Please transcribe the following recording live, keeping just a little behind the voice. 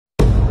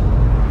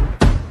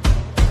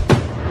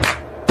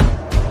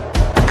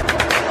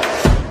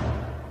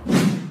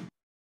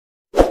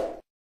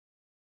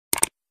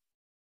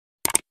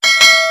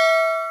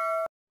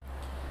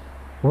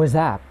What's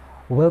up?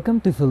 Welcome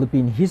to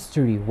Philippine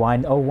History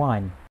 101.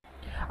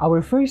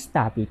 Our first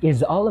topic is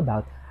all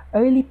about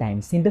early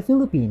times in the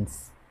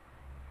Philippines.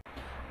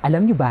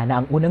 Alam niyo ba na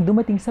ang unang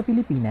dumating sa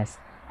Pilipinas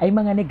ay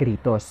mga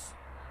Negritos?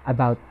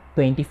 About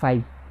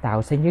 25,000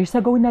 years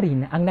ago na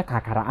rin ang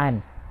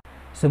nakakaraan.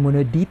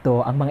 Sumunod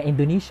dito ang mga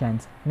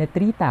Indonesians na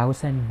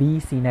 3,000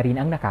 BC na rin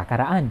ang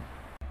nakakaraan.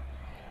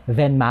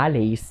 Then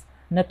Malays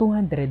na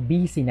 200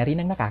 BC na rin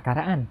ang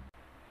nakakaraan.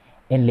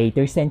 In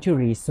later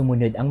centuries,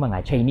 sumunod ang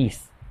mga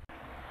Chinese.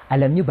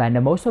 Alam niyo ba na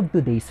most of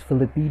today's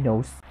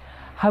Filipinos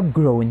have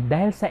grown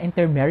dahil sa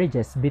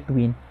intermarriages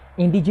between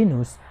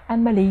indigenous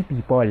and Malay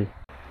people.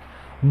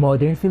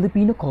 Modern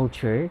Filipino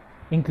culture,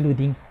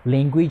 including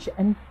language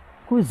and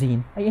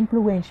cuisine, ay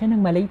impluwensya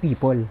ng Malay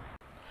people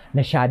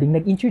na siya ding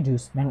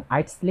nag-introduce ng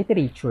arts,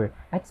 literature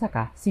at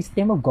saka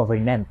system of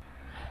government.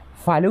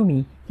 Follow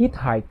me,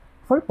 hit heart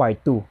for part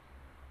 2.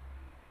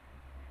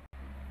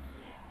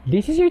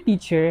 This is your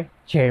teacher,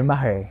 Chair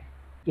Maher.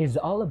 Is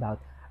all about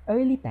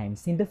early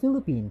times in the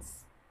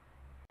Philippines.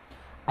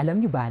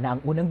 Alam niyo ba na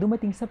ang unang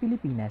dumating sa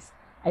Pilipinas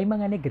ay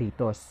mga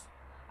Negritos?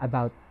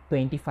 About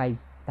 25,000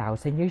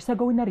 years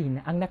ago na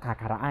rin ang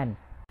nakakaraan.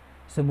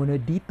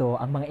 Sumunod dito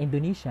ang mga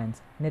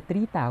Indonesians na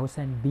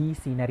 3,000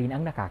 BC na rin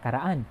ang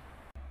nakakaraan.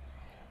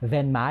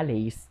 Then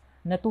Malays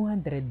na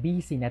 200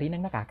 BC na rin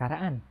ang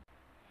nakakaraan.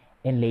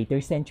 In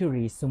later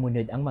centuries,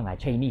 sumunod ang mga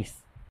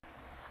Chinese.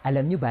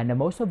 Alam niyo ba na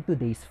most of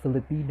today's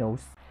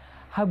Filipinos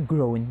have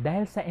grown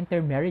dahil sa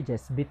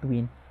intermarriages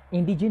between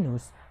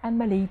indigenous and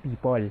Malay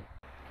people.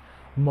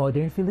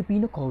 Modern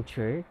Filipino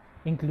culture,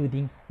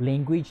 including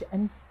language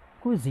and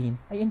cuisine,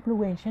 ay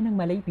impluwensya ng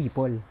Malay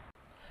people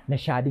na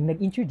siya ding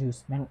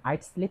nag-introduce ng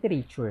arts,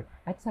 literature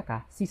at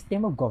saka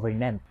system of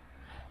government.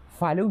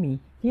 Follow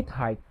me, hit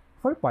heart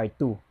for part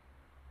 2.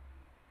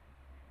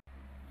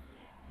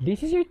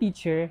 This is your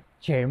teacher,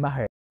 Chair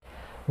Maher.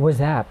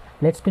 What's up?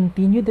 Let's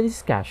continue the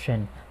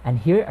discussion,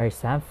 and here are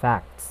some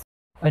facts.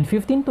 On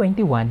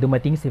 1521,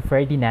 dumating si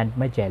Ferdinand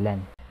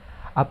Magellan,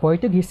 a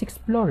Portuguese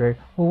explorer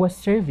who was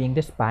serving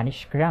the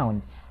Spanish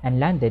crown and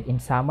landed in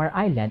Samar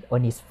Island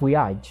on his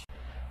voyage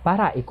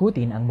para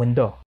ikutin ang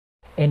mundo.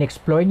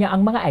 In-explore niya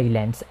ang mga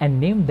islands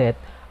and named it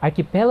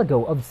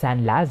Archipelago of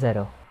San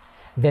Lazaro.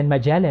 Then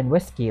Magellan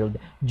was killed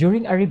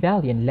during a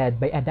rebellion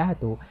led by a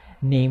dato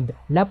named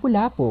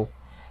Lapu-Lapu.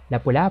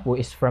 Lapu-Lapu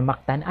is from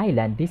Mactan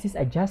Island. This is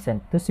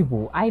adjacent to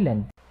Cebu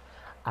Island.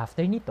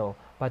 After nito,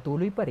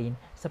 patuloy pa rin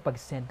sa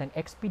pag-send ng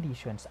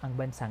expeditions ang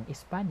bansang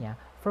Espanya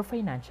for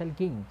financial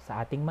gain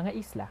sa ating mga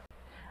isla.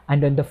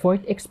 And on the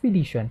fourth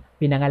expedition,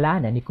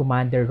 pinangalanan ni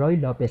Commander Roy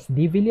Lopez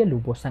de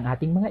Villalobos ang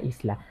ating mga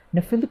isla na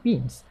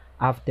Philippines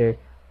after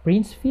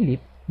Prince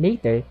Philip,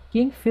 later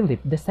King Philip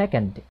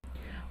II.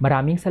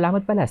 Maraming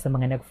salamat pala sa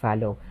mga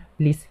nag-follow.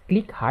 Please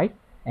click heart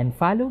and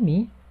follow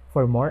me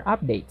for more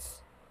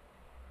updates.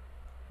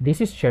 This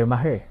is Chair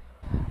Maher.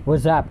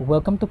 What's up?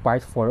 Welcome to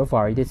part 4 of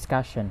our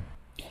discussion.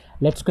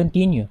 Let's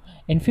continue.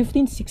 In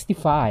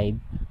 1565,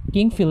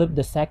 King Philip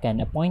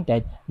II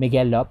appointed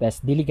Miguel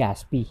Lopez de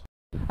Legazpi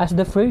as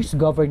the first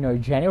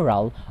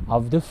Governor-General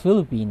of the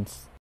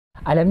Philippines.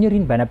 Alam niyo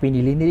rin ba na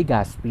pinili ni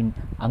Legazpi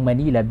ang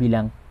Manila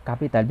bilang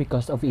capital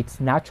because of its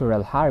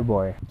natural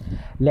harbor?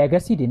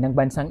 Legacy din ng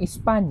bansang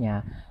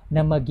Espanya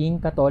na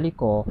maging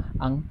Katoliko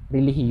ang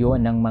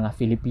relihiyon ng mga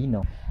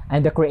Filipino,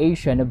 and the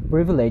creation of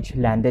privileged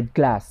landed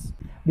class.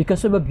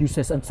 Because of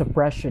abuses and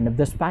suppression of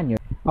the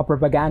Spaniards, a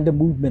propaganda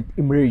movement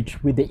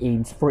emerged with the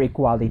aims for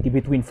equality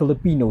between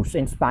Filipinos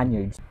and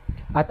Spaniards.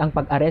 At ang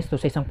pag-aresto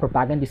sa isang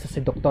propagandista si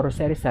Dr.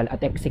 Jose Rizal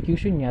at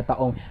execution niya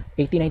taong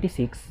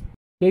 1896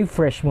 gave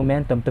fresh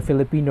momentum to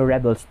Filipino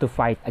rebels to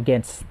fight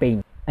against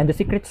Spain. And the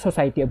secret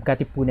society of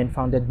Katipunan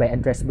founded by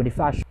Andres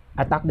Bonifacio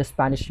attacked the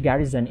Spanish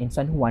garrison in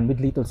San Juan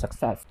with little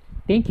success.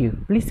 Thank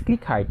you. Please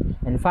click heart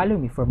and follow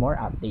me for more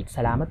updates.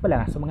 Salamat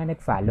pala sa mga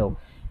nag-follow.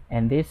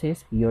 And this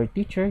is your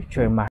teacher,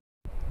 Chair Maher.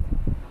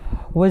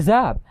 What's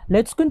up?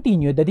 Let's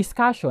continue the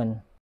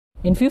discussion.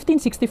 In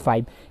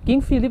 1565,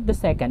 King Philip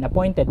II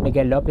appointed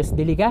Miguel Lopez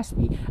de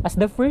Legazpi as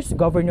the first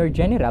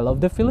Governor-General of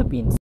the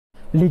Philippines.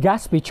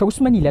 Legazpi chose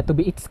Manila to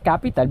be its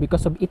capital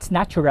because of its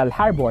natural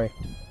harbor.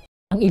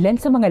 Ang ilan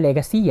sa mga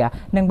legasiya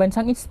ng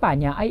bansang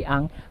Espanya ay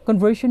ang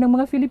conversion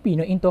ng mga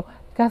Filipino into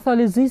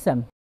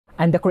Catholicism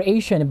and the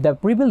creation of the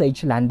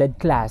privileged landed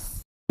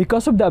class.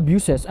 Because of the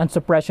abuses and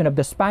suppression of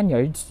the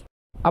Spaniards,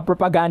 a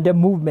propaganda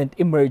movement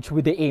emerged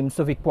with the aims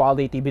of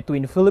equality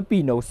between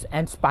Filipinos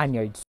and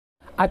Spaniards.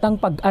 At ang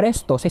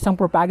pag-aresto sa isang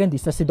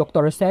propagandista si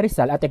Dr. Jose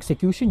Rizal at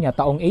execution niya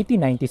taong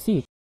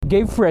 1896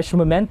 gave fresh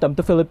momentum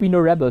to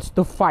Filipino rebels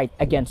to fight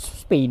against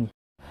Spain.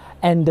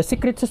 And the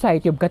secret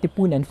society of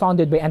Katipunan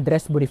founded by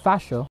Andres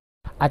Bonifacio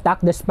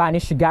attacked the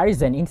Spanish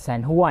garrison in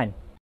San Juan.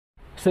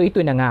 So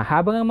ito na nga,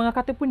 habang ang mga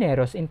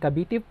Katipuneros in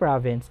Cavite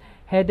province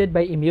headed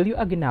by Emilio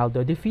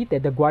Aguinaldo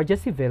defeated the Guardia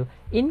Civil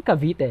in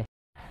Cavite.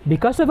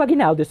 Because of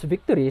Aguinaldo's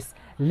victories,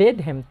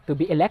 led him to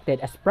be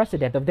elected as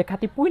president of the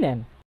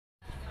Katipunan.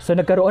 So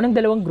nagkaroon ng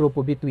dalawang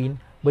grupo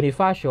between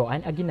Bonifacio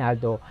and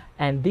Aguinaldo,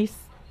 and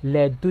this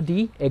led to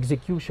the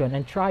execution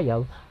and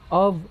trial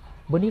of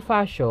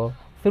Bonifacio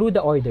through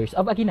the orders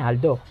of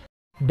Aguinaldo.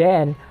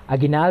 Then,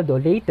 Aguinaldo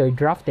later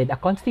drafted a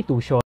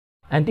constitution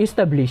and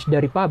established the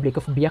Republic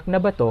of Biak na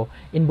Bato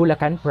in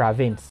Bulacan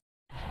Province.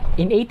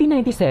 In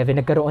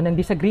 1897, nagkaroon ng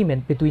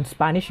disagreement between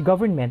Spanish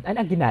government and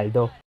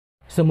Aguinaldo.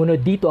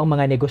 Sumunod dito ang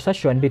mga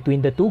negosasyon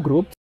between the two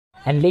groups,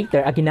 and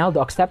later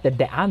Aguinaldo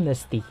accepted the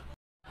amnesty.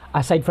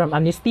 Aside from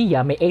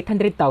amnestia, may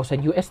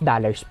 $800,000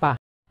 pa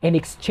in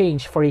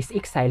exchange for his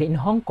exile in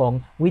Hong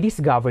Kong with his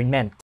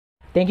government.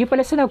 Thank you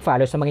pala sa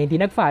nag-follow. Sa mga hindi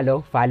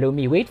nag-follow, follow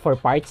me. Wait for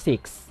part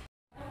 6.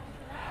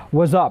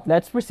 What's up?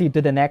 Let's proceed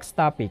to the next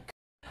topic.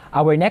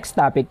 Our next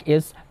topic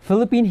is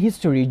Philippine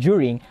history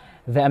during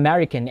the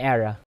American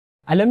era.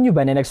 Alam nyo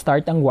ba na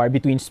nag-start ang war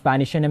between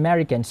Spanish and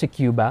Americans sa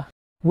Cuba,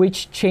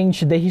 which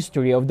changed the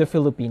history of the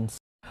Philippines?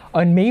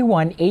 On May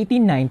 1,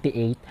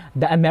 1898,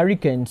 the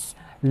Americans,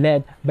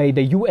 led by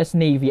the U.S.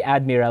 Navy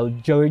Admiral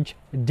George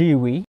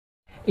Dewey,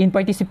 in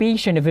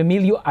participation of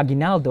Emilio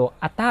Aguinaldo,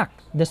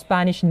 attacked the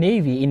Spanish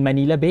Navy in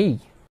Manila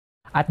Bay.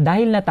 At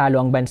dahil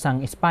natalo ang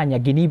bansang Espanya,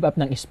 give up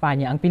ng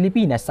Espanya ang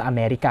Pilipinas sa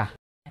Amerika.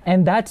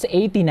 And that's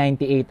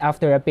 1898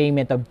 after a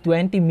payment of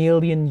 $20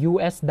 million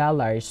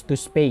to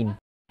Spain,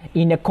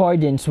 in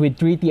accordance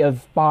with Treaty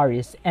of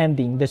Paris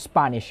ending the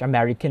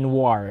Spanish-American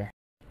War.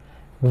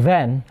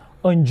 Then,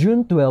 on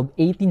June 12,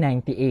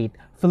 1898,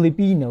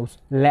 Filipinos,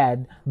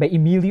 led by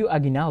Emilio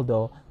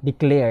Aguinaldo,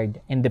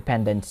 declared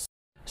independence.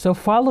 So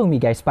follow me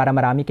guys para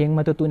marami kayong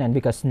matutunan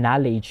because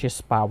knowledge is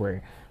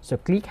power. So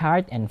click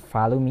heart and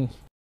follow me.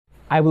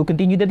 I will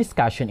continue the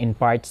discussion in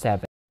part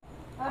 7.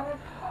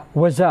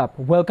 What's up?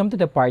 Welcome to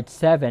the part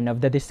 7 of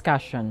the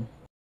discussion.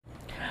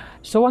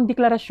 So ang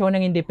deklarasyon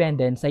ng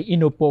independence ay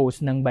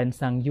inopose ng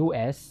bansang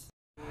US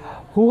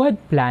who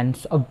had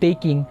plans of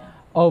taking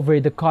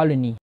over the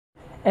colony.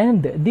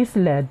 And this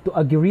led to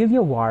a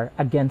guerrilla war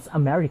against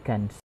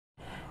Americans.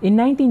 In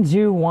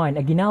 1901,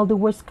 Aguinaldo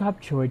was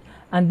captured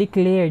and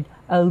declared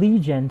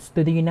allegiance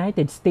to the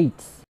United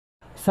States.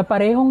 Sa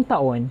parehong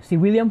taon, si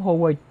William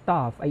Howard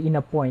Taft ay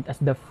inappoint as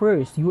the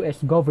first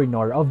US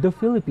governor of the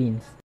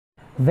Philippines.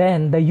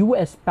 Then, the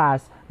US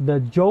passed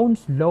the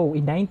Jones Law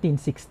in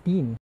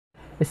 1916,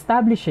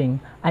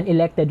 establishing an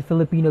elected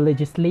Filipino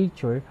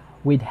legislature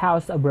with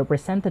House of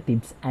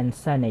Representatives and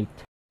Senate.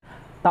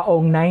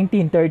 Taong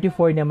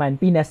 1934 naman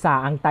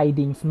pinasa ang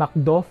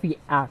Tidings-McDuffie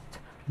Act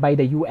by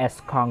the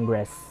US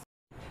Congress,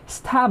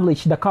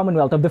 established the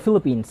Commonwealth of the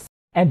Philippines,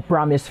 and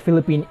promised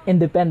Philippine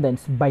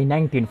independence by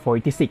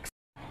 1946.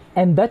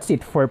 And that's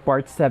it for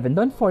part 7.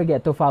 Don't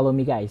forget to follow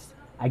me guys.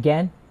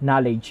 Again,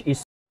 knowledge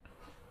is...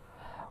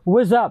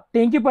 What's up?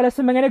 Thank you pala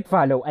sa mga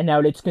nag-follow, and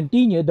now let's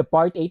continue the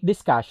part 8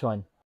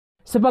 discussion.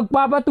 Sa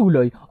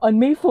pagpapatuloy, on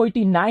May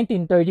 14,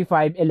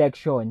 1935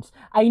 elections,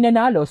 ay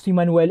nanalo si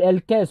Manuel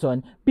L.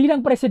 Quezon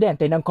bilang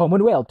presidente ng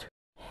Commonwealth.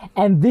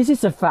 And this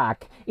is a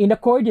fact. In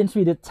accordance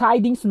with the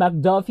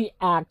Tidings-McDuffie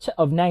Act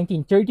of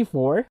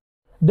 1934,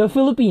 the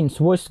Philippines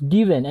was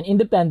given an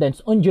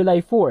independence on July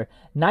 4,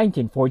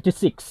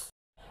 1946.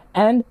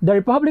 And the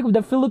Republic of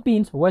the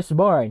Philippines was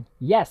born.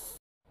 Yes.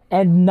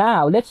 And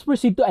now, let's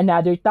proceed to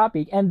another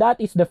topic, and that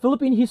is the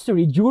Philippine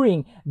history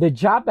during the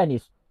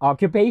Japanese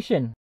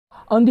occupation.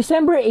 On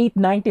December 8,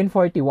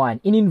 1941,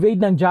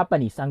 in-invade ng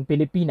Japanese ang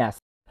Pilipinas.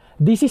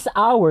 This is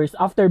hours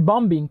after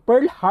bombing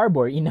Pearl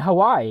Harbor in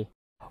Hawaii.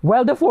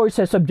 While the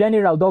forces of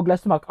General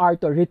Douglas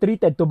MacArthur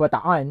retreated to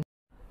Bataan,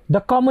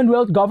 the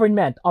Commonwealth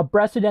government of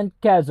President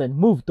Quezon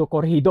moved to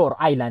Corregidor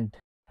Island.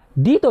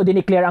 Dito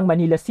dineclare ang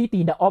Manila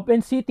City na open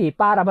city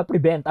para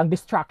ma-prevent ang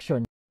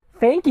destruction.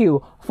 Thank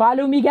you!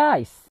 Follow me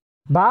guys!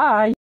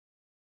 Bye!